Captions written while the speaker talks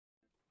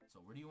So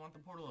where do you want the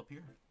portal? Up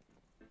here?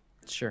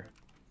 Sure.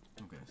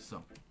 Okay,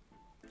 so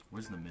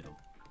where's the middle?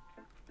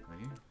 Right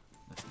here?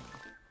 That's the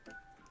middle.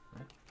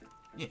 Right?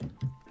 Yeah.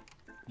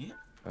 Yeah?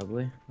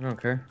 Probably. I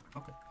don't care.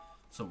 Okay.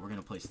 So we're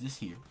gonna place this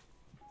here.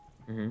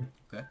 Mm-hmm.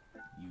 Okay?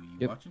 You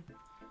Yep. watching?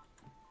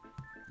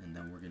 And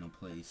then we're gonna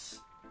place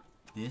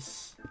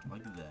this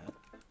like that.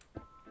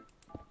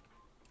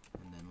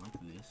 And then like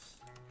this.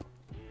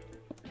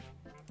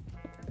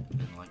 And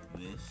then like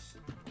this.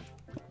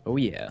 Oh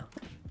yeah.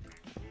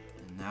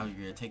 And now you're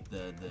gonna take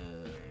the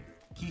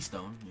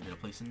keystone, you're gonna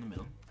place it in the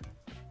middle.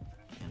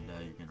 And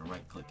you're gonna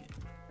right click it.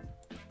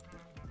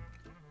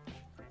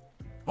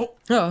 Oh!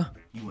 Ah.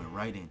 You went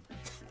right in.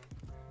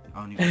 I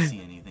don't even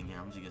see anything here.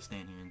 I'm just gonna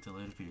stand here until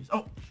it appears.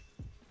 Oh!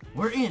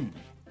 We're in!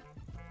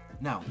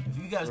 Now, if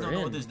you guys don't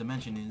know what this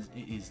dimension is,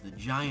 it is the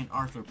giant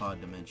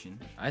arthropod dimension.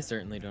 I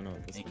certainly don't know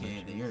what this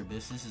AKA the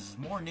Abyss. This is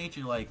more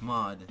nature-like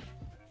mod.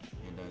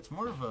 And it's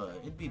more of a...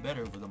 It'd be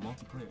better with a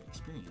multiplayer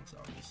experience,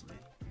 obviously.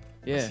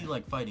 Yeah. I see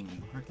like fighting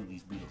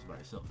Hercules beetles by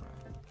yourself,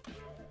 right?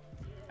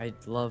 I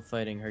love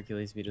fighting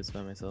Hercules beetles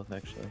by myself,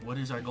 actually. What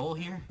is our goal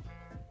here?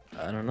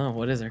 I don't know.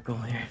 What is our goal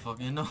I here? don't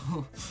fucking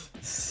know.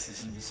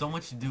 There's so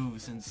much to do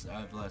since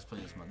I've last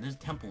played this mod. There's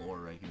temple ore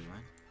right here,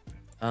 right?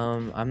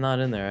 I'm not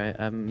in there.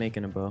 I'm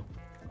making a bow.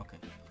 Okay.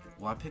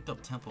 Well, I picked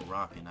up temple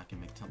rock, and I can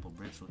make temple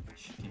bricks,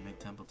 which can make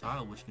temple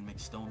tile, which can make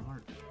stone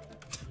heart.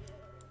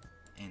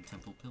 And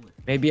temple pillar.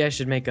 Maybe I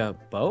should make a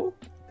bow?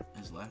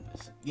 As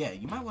lapis. Yeah,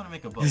 you might want to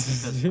make a bow,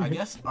 because I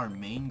guess our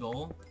main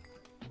goal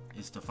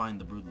is to find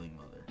the broodling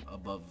mother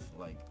above,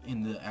 like,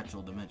 in the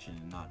actual dimension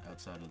and not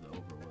outside of the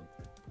overworld.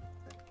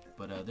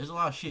 But there's a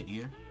lot of shit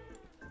here.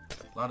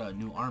 A lot of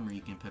new armor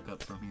you can pick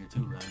up from here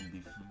too, Ryan.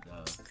 In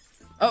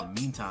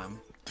the meantime,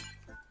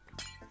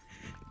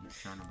 you're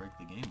trying to break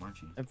the game,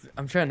 aren't you?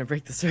 I'm trying to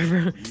break the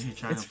server.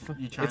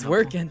 It's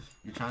working.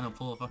 You're trying to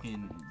pull a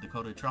fucking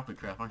Dakota Tropic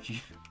Craft, aren't you?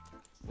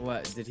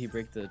 What? Did he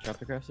break the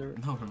Tropicraft server?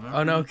 No, remember?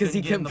 Oh no, because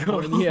he kept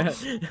going. Yeah.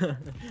 That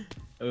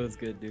was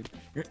good, dude.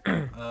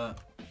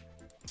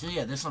 So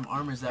yeah, there's some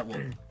armors that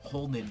will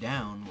hold it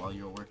down while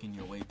you're working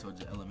your way towards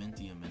the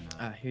Elementium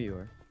and here you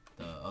are.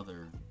 the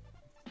other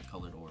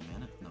colored ore,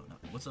 man. No.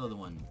 What's the other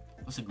one?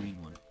 What's the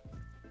green one?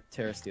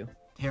 Terra Steel.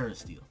 Terra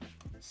Steel.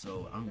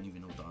 So I don't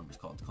even know what the armor's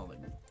called. It's called like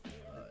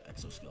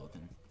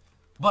exoskeleton.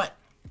 But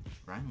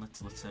Ryan,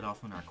 let's set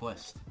off on our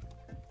quest.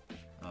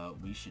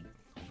 We should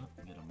hold up.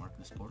 We gotta mark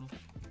this portal.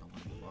 Don't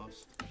want to get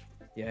lost.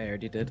 Yeah, I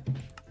already did.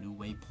 New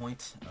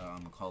waypoint. I'm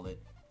gonna call it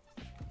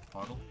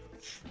portal.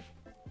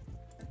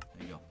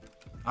 There you go.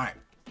 All right.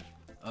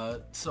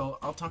 So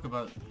I'll talk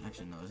about.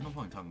 Actually, no. There's no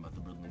point in talking about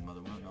the broodling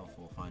mother. We don't know if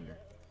we'll find her.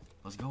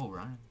 Let's go,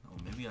 Ryan. Oh,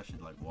 maybe I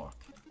should like walk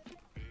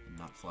and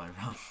not fly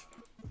around.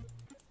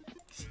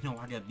 Cause you know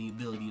I got the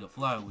ability to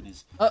fly with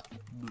this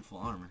beautiful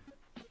armor.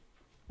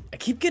 I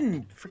keep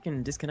getting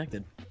freaking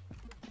disconnected.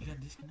 You got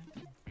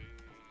disconnected.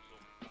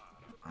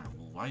 All right.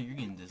 Well, why you're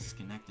getting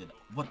disconnected?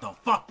 What the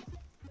fuck?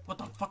 What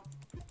the fuck?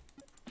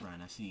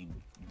 Ryan, I see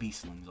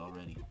beastlings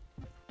already.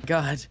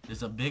 God.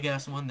 There's a big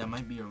ass one that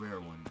might be a rare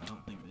one. I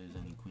don't think there's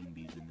any queen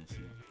bees in this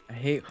yet. I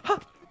hate.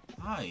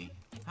 Hi.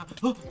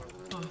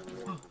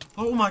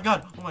 Oh my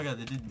god. Oh my god.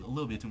 They did a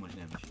little bit too much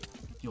damage.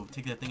 Yo,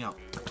 take that thing out.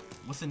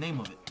 What's the name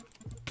of it?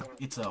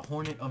 It's a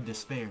Hornet of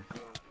Despair.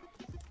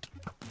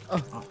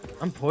 Oh,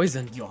 I'm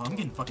poisoned. Yo, I'm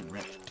getting fucking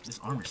wrecked. This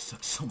armor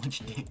sucks so much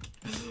dick.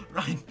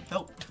 Ryan,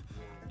 help.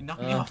 You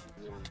knocked me off.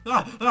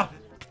 Oh,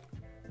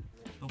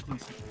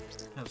 please.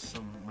 Have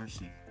some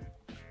mercy.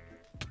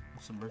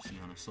 Have some mercy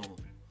on a soul.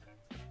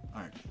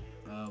 Alright.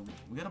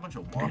 We got a bunch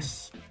of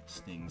wasp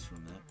stings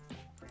from that.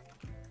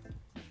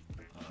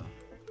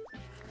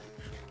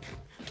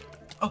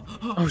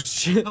 Oh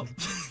shit.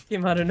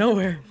 Came out of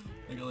nowhere.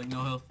 I got like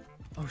no health.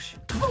 Oh shit.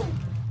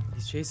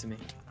 He's chasing me.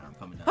 I'm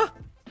coming down.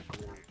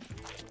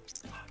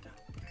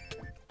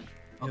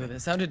 Okay. Ew,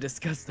 that sounded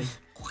disgusting.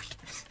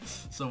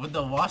 So with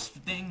the wasp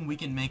thing, we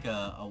can make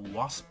a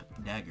wasp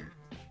dagger.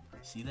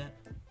 See that?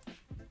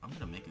 I'm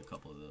gonna make a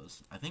couple of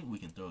those. I think we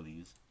can throw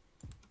these.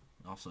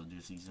 Also,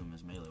 just use them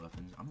as melee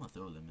weapons. I'm gonna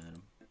throw them at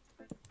him.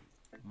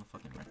 I'm gonna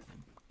fucking wreck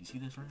them. You see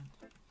this, right?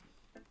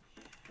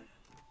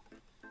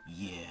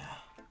 Yeah.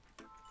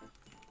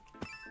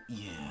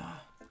 Yeah.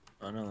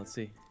 Oh no, let's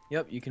see.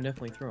 Yep, you can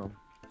definitely throw them.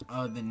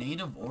 The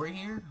native ore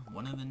here,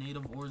 one of the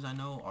native ores I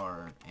know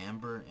are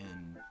amber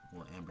and,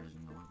 well, amber is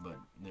an ore, but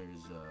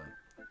there's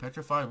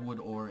petrified wood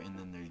ore and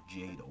then there's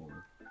jade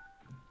ore.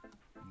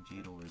 And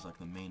jade ore is like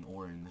the main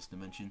ore in this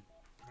dimension.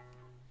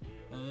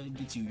 It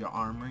gets you your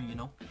armor, you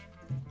know.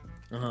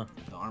 The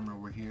armor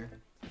we're here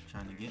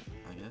trying to get,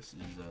 I guess,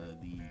 is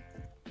the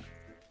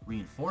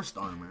reinforced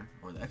armor,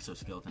 or the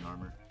exoskeleton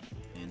armor.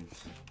 And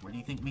where do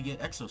you think we get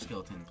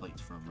exoskeleton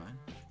plates from, Ryan?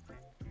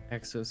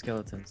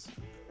 Exoskeletons.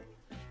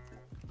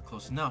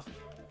 Close enough.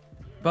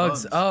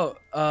 Bugs. Oh,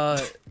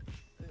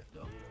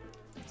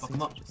 fuck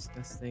them up.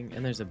 Disgusting.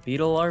 And there's a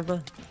beetle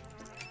larva.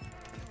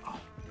 Oh,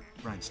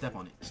 Ryan, step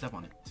on it. Step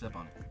on it. Step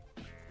on it.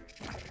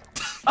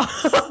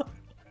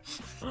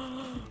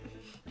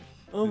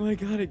 Oh my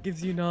god, it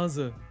gives you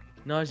nausea.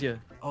 Nausea.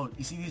 Oh,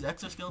 you see these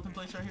exoskeleton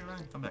plates right here,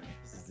 Ryan? Come back.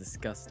 This is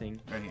disgusting.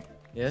 Right here.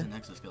 Yeah? It's an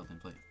exoskeleton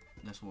plate.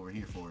 That's what we're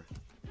here for.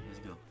 Let's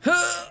go.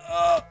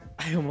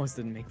 I almost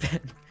didn't make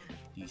that.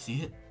 Do you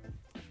see it?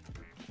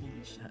 Holy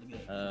shit, look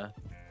at that.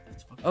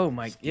 That's fucking Oh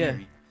my, yeah.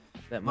 scary.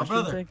 That My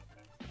mushroom brother. thing?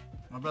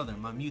 My brother,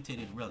 my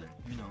mutated brother.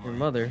 You know Your who I am.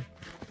 mother.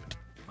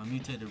 My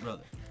mutated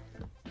brother.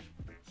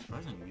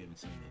 Surprisingly, we haven't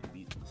seen the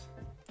Beatles.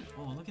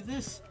 Oh, look at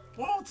this.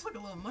 Whoa, it's like a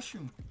little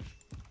mushroom.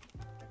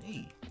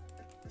 Hey,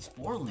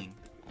 sporling.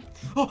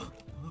 Oh!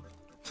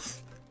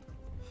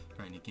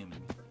 Trying to kill me.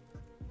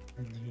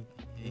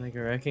 Hey. Like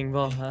a wrecking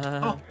ball.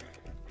 Oh!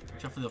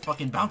 Watch out for the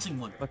fucking bouncing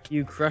one. Fuck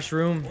you, crush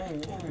room. Whoa,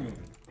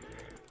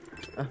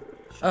 whoa.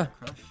 Crush.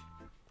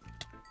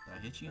 Did I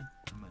hit you?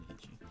 I might hit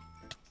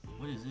you.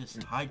 What is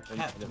this? High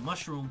cap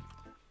mushroom.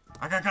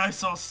 I got guy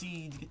saw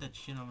seeds. Get that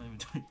shit on my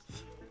inventory.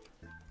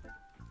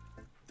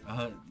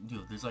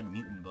 Dude, there's like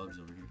mutant bugs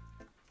over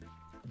here.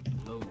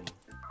 Oh.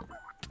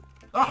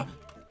 Ah!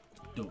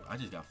 Dude, I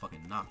just got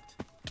fucking knocked.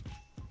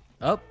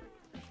 Oh,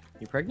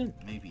 you pregnant?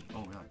 Maybe.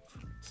 Oh god.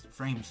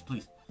 Frames,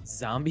 please.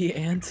 Zombie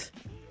ant?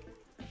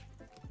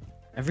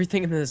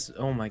 Everything in this,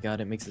 oh my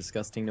god, it makes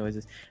disgusting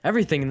noises.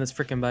 Everything in this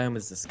freaking biome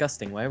is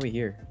disgusting. Why are we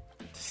here?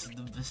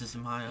 This is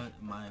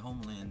my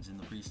homelands in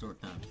the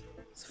prehistoric times.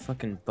 It's a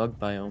fucking bug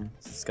biome.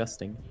 It's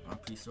disgusting. Our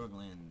prehistoric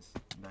lands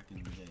back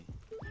in the day.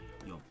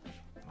 Yo,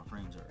 my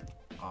frames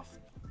are off.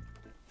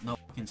 No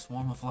fucking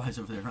swarm of flies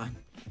over there, Ryan.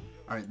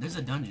 Alright, there's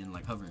a dungeon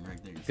like hovering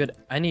right there. Good.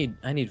 I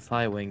need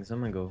fly wings. I'm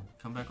gonna go.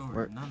 Come back over.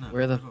 Where, No,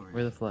 where the come back over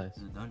where here. the flies?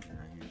 There's a dungeon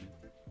right here, dude.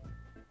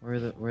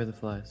 Where are the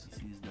flies? You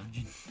see this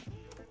dungeon?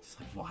 It's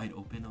like wide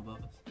open above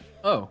us.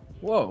 Oh,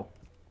 whoa.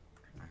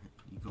 Alright,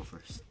 you go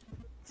first.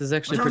 This is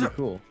actually Watch out, pretty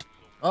cool.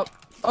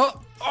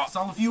 Oh,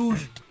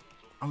 Solifuge!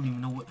 I don't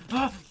even know what.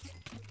 Ah!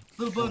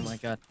 Little oh bugs! my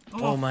god.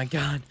 Oh. Oh my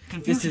god.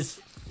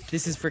 Confucius!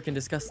 This is freaking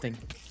disgusting.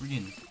 We're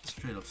getting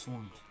straight up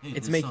swarmed. Hey,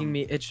 It's there's making some-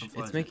 me itch. some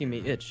flies It's making right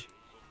me there. itch.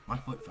 My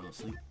foot fell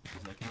asleep.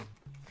 Does that count?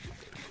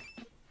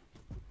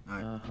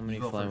 Alright. How many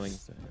you go fly first.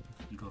 wings do I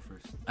have? You go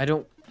first. I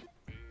don't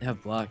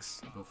have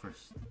blocks. Go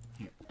first.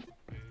 Here.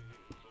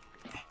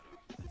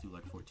 I threw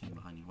like 14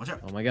 behind you. Watch out!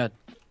 Oh my god.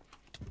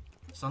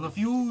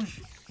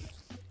 Solifuge!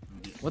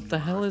 What the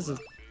hell is it?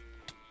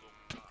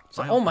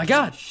 So, Bio- oh my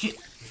god! Shit!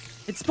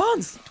 It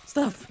spawns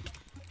stuff!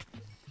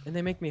 And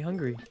they make me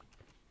hungry.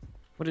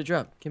 What did it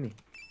drop? Give me.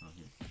 Oh,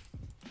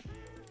 here.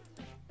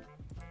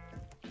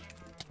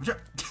 Watch out!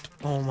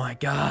 Oh my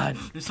god.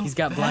 They're so He's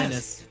got fast.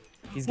 blindness.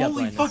 He's got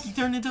Holy blindness. fuck, he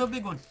turned into a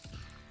big one!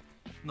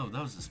 No,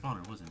 that was the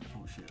spawner, wasn't it?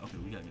 Oh shit. Okay,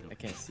 we gotta get up. I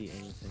can't see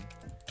anything.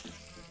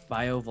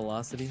 Bio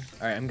velocity?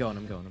 Alright, I'm going.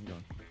 I'm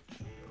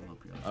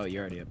up here. Oh,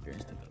 you're already up here.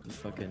 You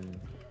fucking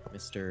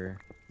Mr.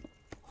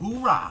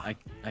 Hoorah!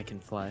 I can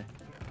fly.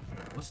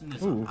 What's in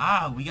this? Ooh.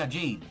 Ah, we got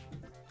jade.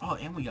 Oh,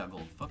 and we got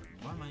gold. Fuck,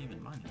 why am I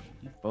even mining gold,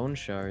 dude? Bone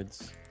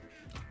shards.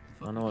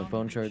 I don't know what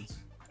bone shards.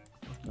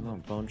 I don't know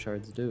what bone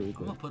shards do, I'm but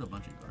gonna put a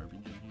bunch of garbage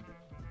in here.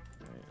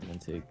 alright, I'm gonna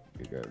take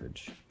your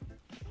garbage.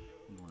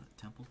 You want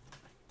a temple?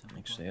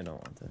 Actually, I don't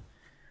want that.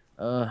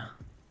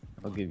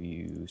 I'll give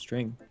you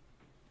string,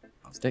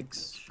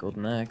 sticks,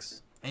 golden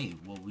axe. Hey,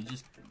 well, we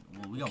got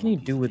What one can you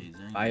piece do of with jade. Is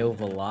there anything bio we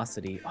can do?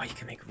 velocity? Oh, you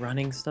can make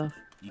running stuff.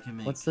 You can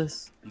make. What's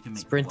this? You can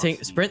make Sprinting,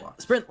 velocity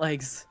blocks. sprint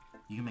legs.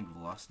 You can make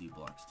velocity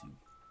blocks too.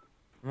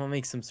 I'm gonna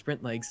make some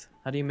sprint legs.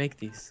 How do you make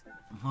these?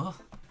 Huh?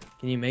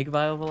 Can you make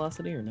bio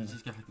velocity or no? You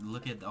just gotta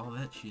look at all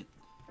that shit.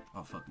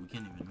 Oh fuck, we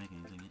can't even make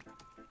anything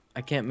yet.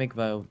 I can't make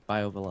bio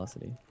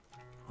velocity.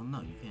 Oh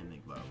no, you can't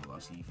make bio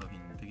velocity. You fucking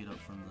pick it up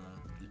from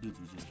the dudes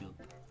we just killed.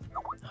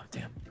 Oh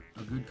damn.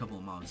 A good couple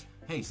of mobs.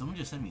 Hey, someone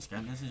just sent me a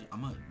scrap message.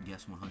 I'm gonna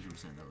guess 100%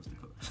 that was the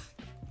code.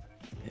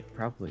 It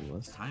probably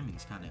was.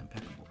 Timing's kind of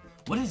impeccable.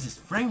 What is this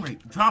frame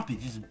rate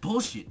droppage? This is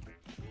bullshit.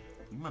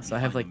 We might be So I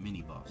have, finding like, a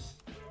mini boss.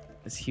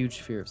 This huge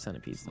fear of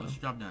centipedes though. Let's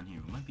drop down here.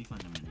 We might be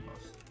finding a mini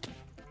boss.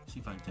 See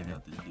if I can take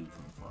out this dude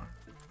from afar.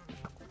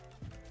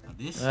 Now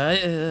this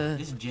Uh,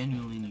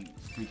 genuinely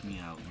freaked me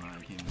out when I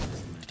came into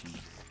this dimension.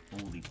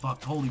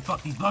 Holy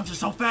fuck, these bugs are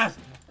so fast!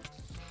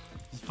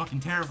 This is fucking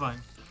terrifying.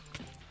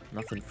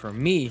 nothing for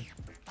me.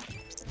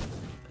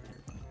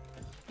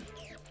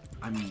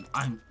 I mean,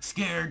 I'm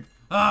scared.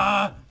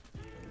 Ah!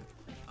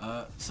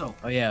 So,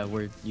 Oh yeah,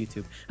 we're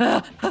YouTube.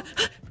 I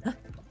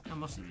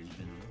must have just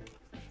been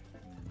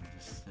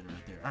just sit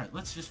right there. Alright,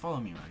 let's just follow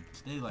me, Ryan.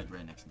 Stay like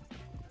right next to me.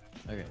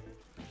 Okay.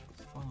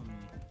 Just follow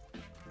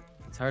me.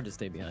 It's hard to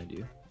stay behind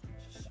you.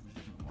 We're just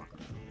gonna walk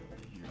around a little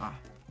bit here. Ah,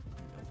 here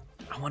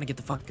we go. I want to get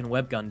the fucking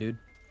web gun, dude.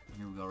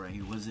 Here we go, right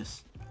here. What is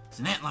this? It's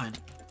an antlion.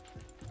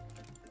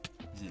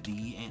 Is it the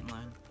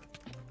antlion?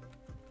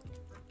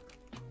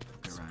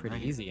 Okay, It's Ryan, pretty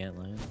right easy,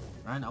 antlion. Here.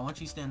 Ryan, I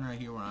want you to stand right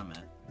here where I'm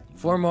at.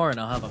 Four more and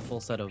I'll have a full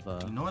set of,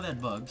 Ignore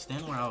that bug.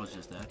 Stand where I was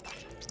just at.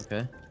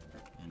 okay.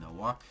 And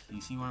walk.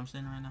 You see where I'm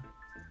standing right now?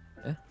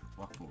 Yeah.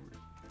 Walk forward.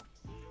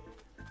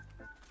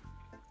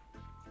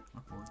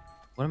 Walk forward.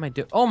 What am I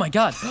doing? Oh my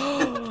god!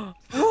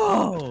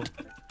 Whoa!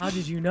 How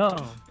did you know?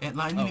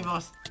 Antlion mini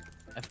boss.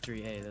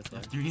 F3A, that's why.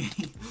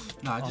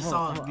 F3. No, I just Oh,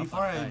 saw I'm it about before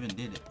to I die. even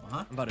did it.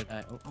 Huh? I'm about to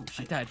die. Oh, Oh I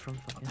shit. died from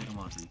I'll fucking... take him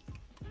on for you.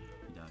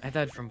 What? I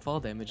died from fall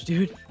damage,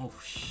 dude. Oh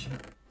shit.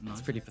 No,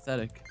 That's pretty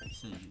pathetic.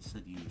 You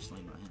said you were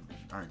slain by him.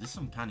 Alright, there's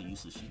some kind of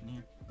useless shit in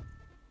here.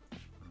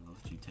 I'll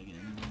let you take it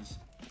anyways.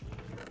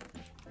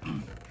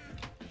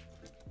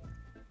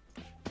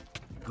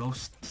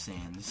 Ghost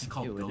sand. This is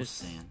called Ew, ghost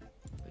sand.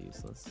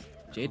 Useless.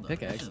 Jade Hold up,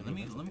 pickaxe.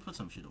 actually, let me put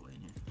some shit away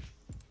in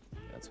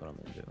here. That's what I'm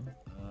gonna do.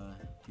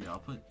 Here, I'll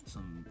put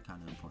some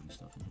kind of important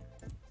stuff in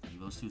here. Like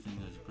those two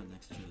things I just put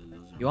next to each other,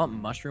 those are You want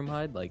mushroom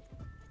hide? Like,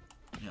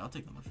 Yeah, I'll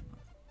take the mushroom.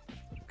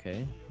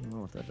 okay. I don't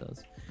know what that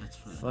does. That's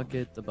for Fuck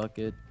it, the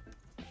bucket.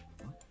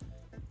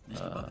 This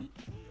the bucket?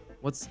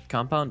 What's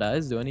compound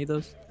eyes? Do I need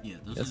those? Yeah,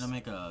 those Yes. are to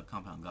make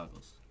compound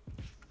goggles.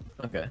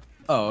 Okay.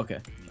 Oh, okay.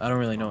 I don't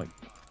really know what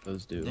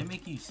those do. They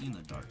make you see in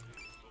the dark.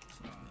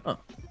 So, Oh,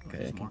 okay.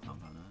 there's more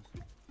compound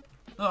eyes.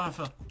 Oh, I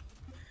fell.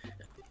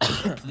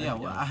 So yeah,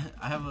 well,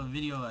 I have a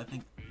video. I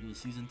think it was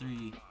season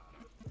 3.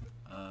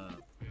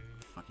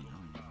 Fucking I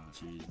don't even know what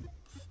series.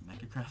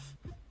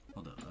 Mechacraft.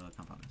 Hold up,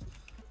 compound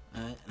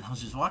eyes. And I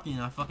was just walking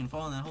and I fucking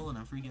fall in that hole and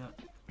I freak out.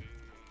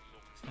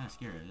 It's kind of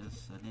scary.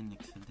 I didn't,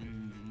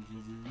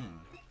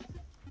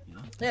 you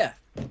know? Yeah.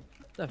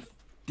 That's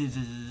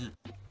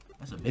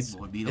a big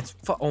boy beetle.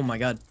 Oh my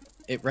god.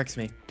 It wrecks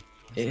me.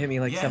 It hit me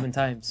like 7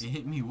 times. It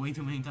hit me way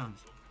too many times.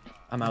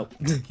 I'm out.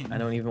 I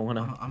don't even want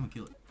to. I'm gonna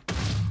kill it.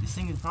 This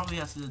thing probably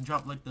has to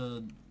drop like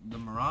the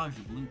mirage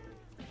of loot.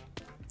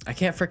 I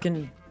can't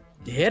freaking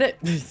hit it.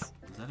 Is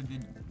that a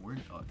good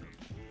word? Oh, okay.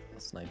 I'll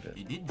snipe it.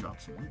 It did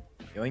drop some loot.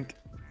 Yoink.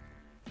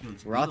 Yo,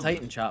 it's Raw beetle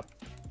Titan loot. chop.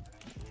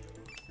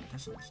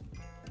 That's awesome.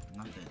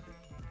 Not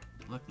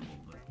that collectible,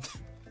 but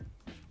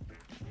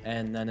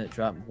And then it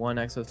dropped 1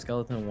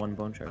 exoskeleton and 1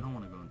 bone I shard. don't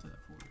want to go into that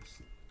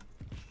forest.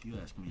 If you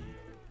ask me.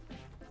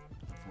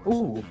 The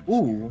forest Ooh, is kinda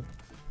ooh.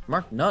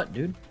 Mark nut,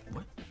 dude.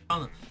 scary.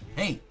 What?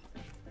 Hey!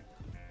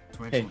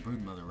 Tarantula Hey.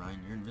 broodmother, Ryan.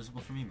 You're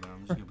invisible for me, but I'm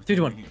just gonna Dude,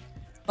 pretend one. you're here.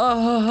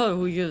 Oh,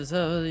 we use You're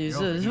over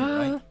here,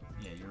 right?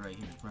 Yeah, you're right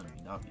here in front of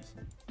me,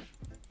 obviously.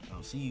 I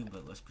don't see you,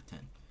 but let's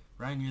pretend.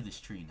 Ryan, you're this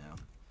tree now.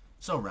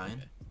 So,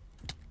 Ryan.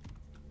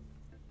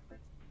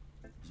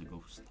 There's a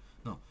ghost.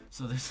 No,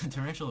 so there's a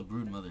tarantula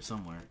broodmother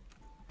somewhere.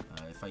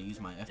 If I use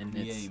my And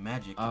FBA it's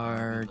magic, I'll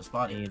be able to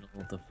spot it.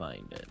 able to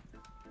find it.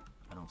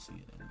 I don't see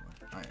it anywhere.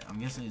 Alright, I'm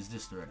guessing it's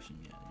this direction.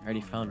 Yeah. I already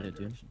you're going found in the it,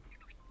 dude. direction.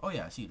 Oh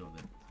yeah, I see it over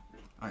there.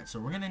 Alright, so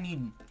we're gonna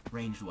need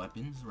ranged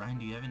weapons. Ryan,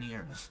 do you have any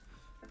arrows?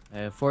 I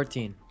have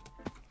 14.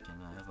 Can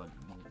I have like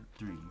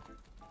 3?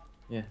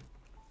 Yeah.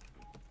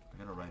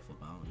 I got a rifle,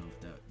 but I don't know if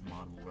that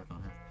mod will work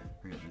on her.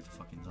 Hurry up, there's a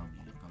fucking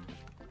zombie coming.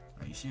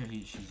 Alright, you see her?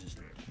 She's just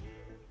there.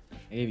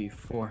 I gave you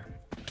 4.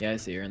 Yeah, I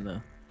see her in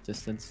the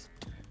distance.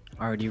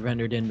 Already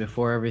rendered in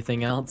before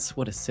everything else.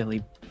 What a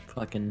silly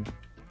fucking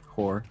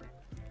whore.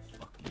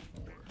 Fucking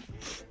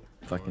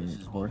whore. Fucking This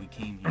is what whore. we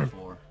came here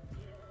for.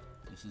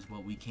 This is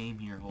what we came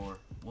here for.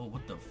 Whoa,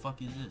 what the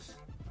fuck is this?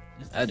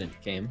 I didn't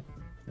came.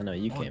 I know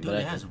you Oh, came, dude, but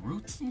it I has didn't.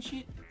 roots and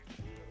shit?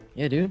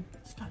 Yeah, dude.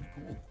 It's kinda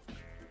cool.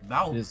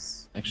 Bow. It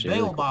is actually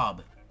really cool.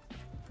 Baobab.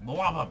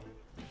 Baobab.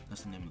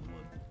 That's the name of the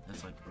wood.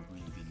 That's like a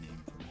really good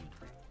name for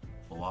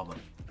wood. Baobab.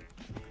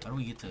 How do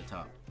we get to the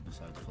top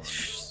besides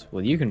flying?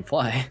 Well, you can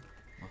fly.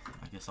 Well,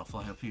 I guess I'll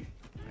fly up here.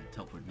 Alright,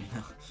 teleport me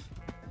now.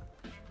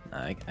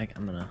 I'm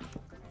gonna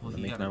Well, you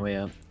make gotta- my way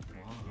up.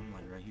 Well, I'm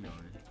like right here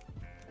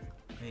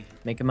already. Hey,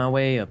 Making my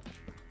way up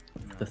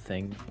you're the right.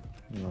 thing.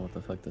 I don't know what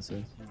the fuck this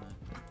is. You're right.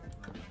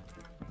 You're right.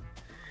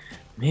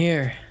 I'm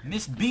here.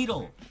 Miss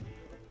Beetle!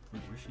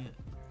 Where's she at?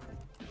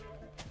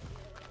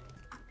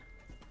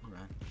 Hey,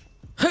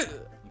 Ryan.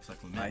 Looks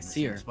like we met I in the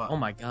see same her. spot. Oh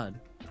my god.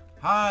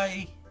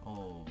 Hi!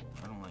 Oh,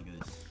 I don't like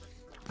this.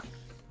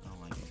 I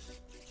don't like this.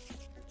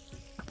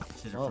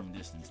 Let's hit her Oh. from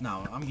distance.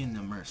 No, I'm getting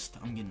immersed.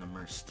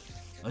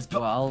 Let's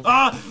go. Well,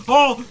 Ah!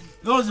 Oh!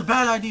 That was a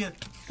bad idea.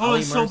 Oh, I'll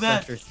it's so immerse bad.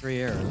 after 3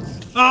 arrows.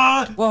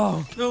 Ah!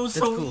 Whoa. That was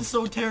That's so cool.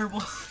 so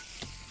terrible.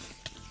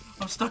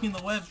 I'm stuck in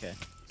the web. Okay.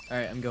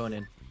 Alright, I'm going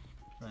in.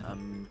 Right.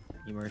 I'm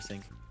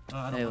immersing.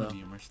 I don't Halo. want to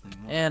be immersed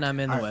anymore. And I'm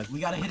in the Alright, web. we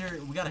gotta hit her.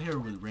 We gotta hit her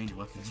with ranged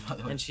weapons. By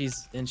the way. And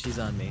she's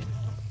on me.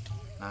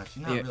 Nah,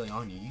 she's not Here. really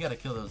on you. You gotta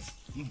kill those.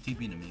 You can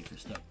TP to me if you're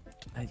stuck.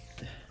 I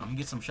I'm gonna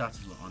get some shots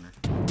on her.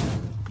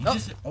 You Oh.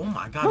 just. Oh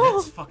my god, Woo.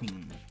 that's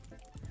fucking.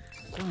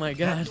 Oh my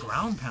That god.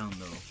 ground pound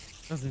though.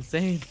 That was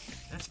insane.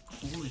 That's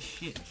cool as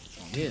shit.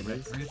 Oh, Yeah, it hurry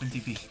is. up and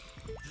TP.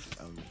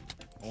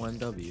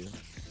 OMW.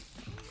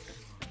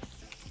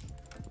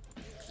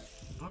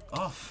 Fuck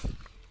off.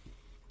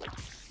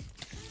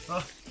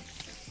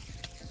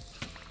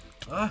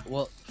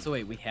 Well, so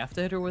wait, we have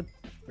to hit her with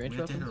We range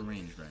have to hit weapons? her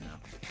range right now.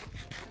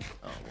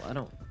 Oh, well, I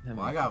don't have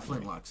Well, I any- got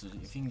flintlock, so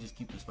if you can just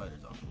keep the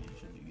spiders off of me, it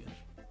should be good.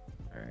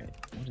 Alright,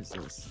 what is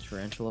this?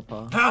 Tarantula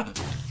paw? Ah!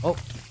 Oh,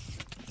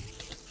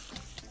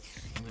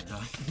 I'm gonna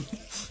die.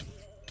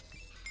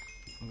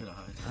 I'm gonna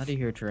hide. out of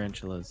here,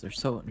 tarantulas. They're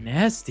so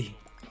nasty.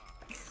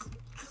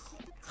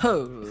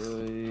 Oh,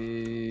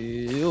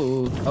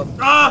 oh.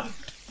 Ah!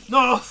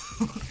 No!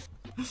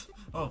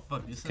 Oh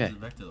fuck, this sends Okay. it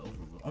back to the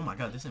overworld. Oh my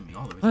god, this sent me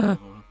all the way to the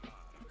overworld.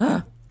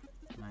 Ah,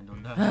 Mine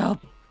don't die.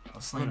 help! I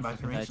was slain by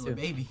fucking die tarantula too.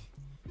 baby.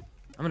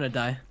 I'm gonna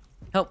die.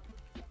 Help!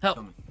 Help!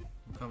 I'm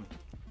coming.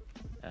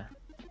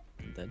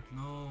 dead.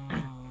 No,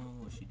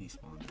 she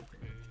despawned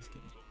right there. Just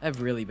kidding. I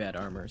have really bad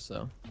armor,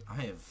 so.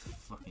 I have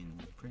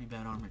fucking pretty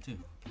bad armor too.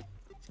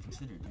 It's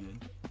considered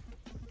good.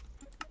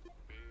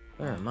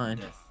 Never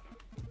mind. Death.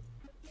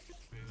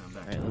 I'm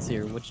back. Alright, let's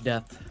hear which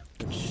death.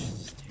 This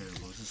is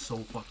terrible. This is so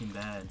fucking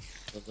bad.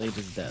 The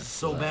latest death. This is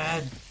so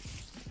bad.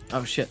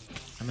 Oh shit.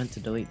 I meant to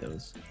delete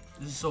those.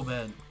 This is so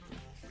bad.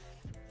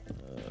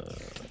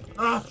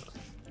 Ah!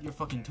 Your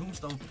fucking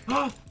tombstone.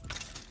 Ah!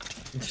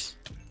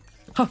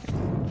 Huh.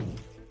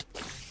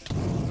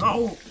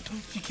 Oh!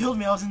 She killed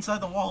me. I was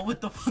inside the wall.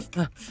 What the fuck?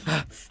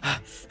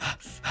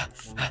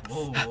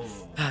 Whoa, whoa,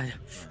 whoa.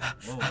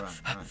 Whoa,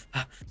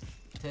 right.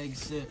 Tag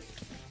sip.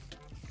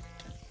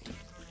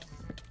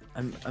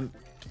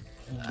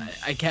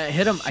 I can't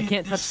hit him. I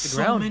can't touch the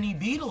ground. So many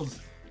beetles.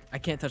 I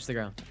can't touch the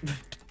ground.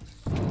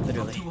 I'm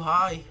Literally. too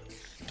high.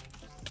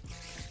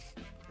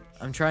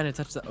 I'm trying to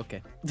touch the.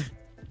 Okay.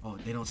 Oh,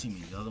 they don't see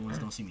me. The other ones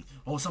don't see me.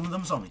 Oh, some of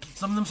them saw me.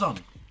 Some of them saw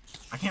me.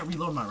 I can't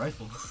reload my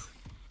rifle.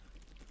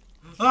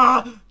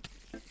 Ah!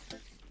 I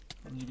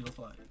need to go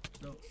fly.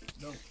 No,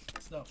 no,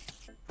 stop,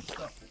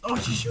 stop. Oh,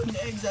 she's shooting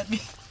eggs at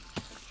me.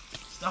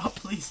 Stop,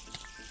 please.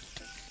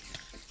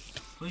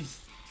 Please.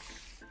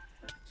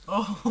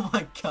 Oh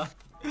my god.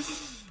 This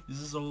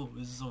is so.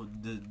 We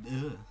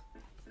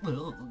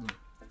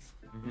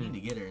need to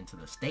get her into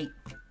the state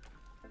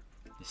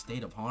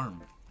of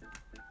harm.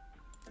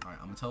 Alright,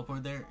 I'm gonna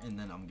teleport there, and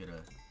then I'm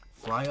gonna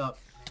fly up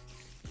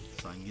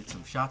so I can get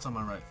some shots on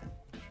my rifle.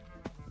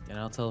 And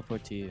I'll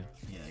teleport to you.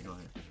 Yeah, go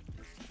ahead.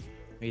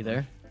 Are you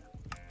there?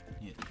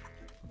 Yeah.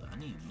 I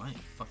need my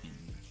fucking...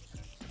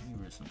 Let me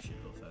read some shit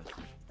real fast.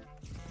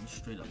 I'm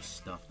straight up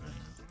stuffed right now.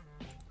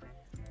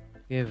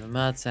 Give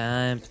my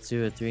time for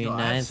 2 or 3 Yo,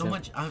 nights.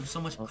 I have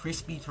so much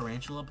crispy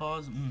tarantula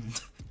paws.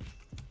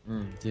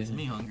 Dude. It's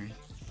me hungry.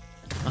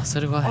 Oh, so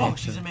do I. Oh, actually.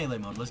 she's in melee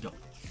mode. Let's go.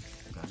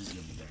 God, this is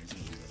gonna be bad. This is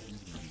gonna be bad. This is gonna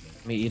be bad.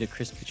 Let me eat a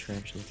crispy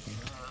tarantula.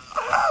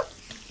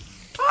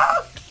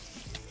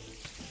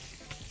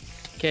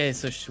 Okay,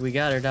 so we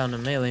got her down to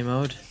melee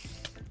mode.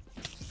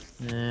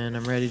 And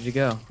I'm ready to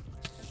go.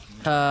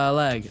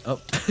 Lag.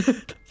 Oh.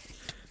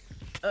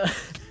 I'm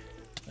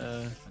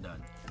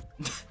done.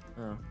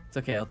 Oh, it's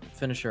okay. I'll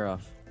finish her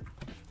off.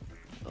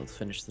 I'll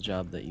finish the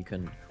job that you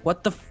couldn't.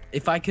 What the?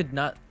 If I could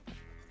not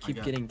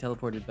keep getting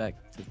teleported back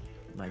to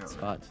my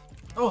spot.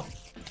 Oh!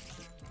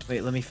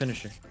 Wait, let me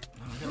finish her.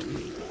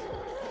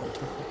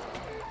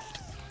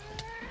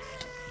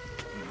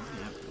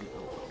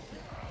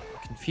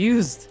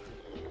 Confused.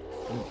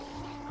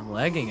 I'm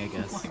lagging, I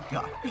guess. Oh my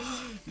god.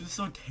 This is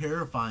so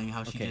terrifying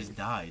how she just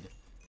died.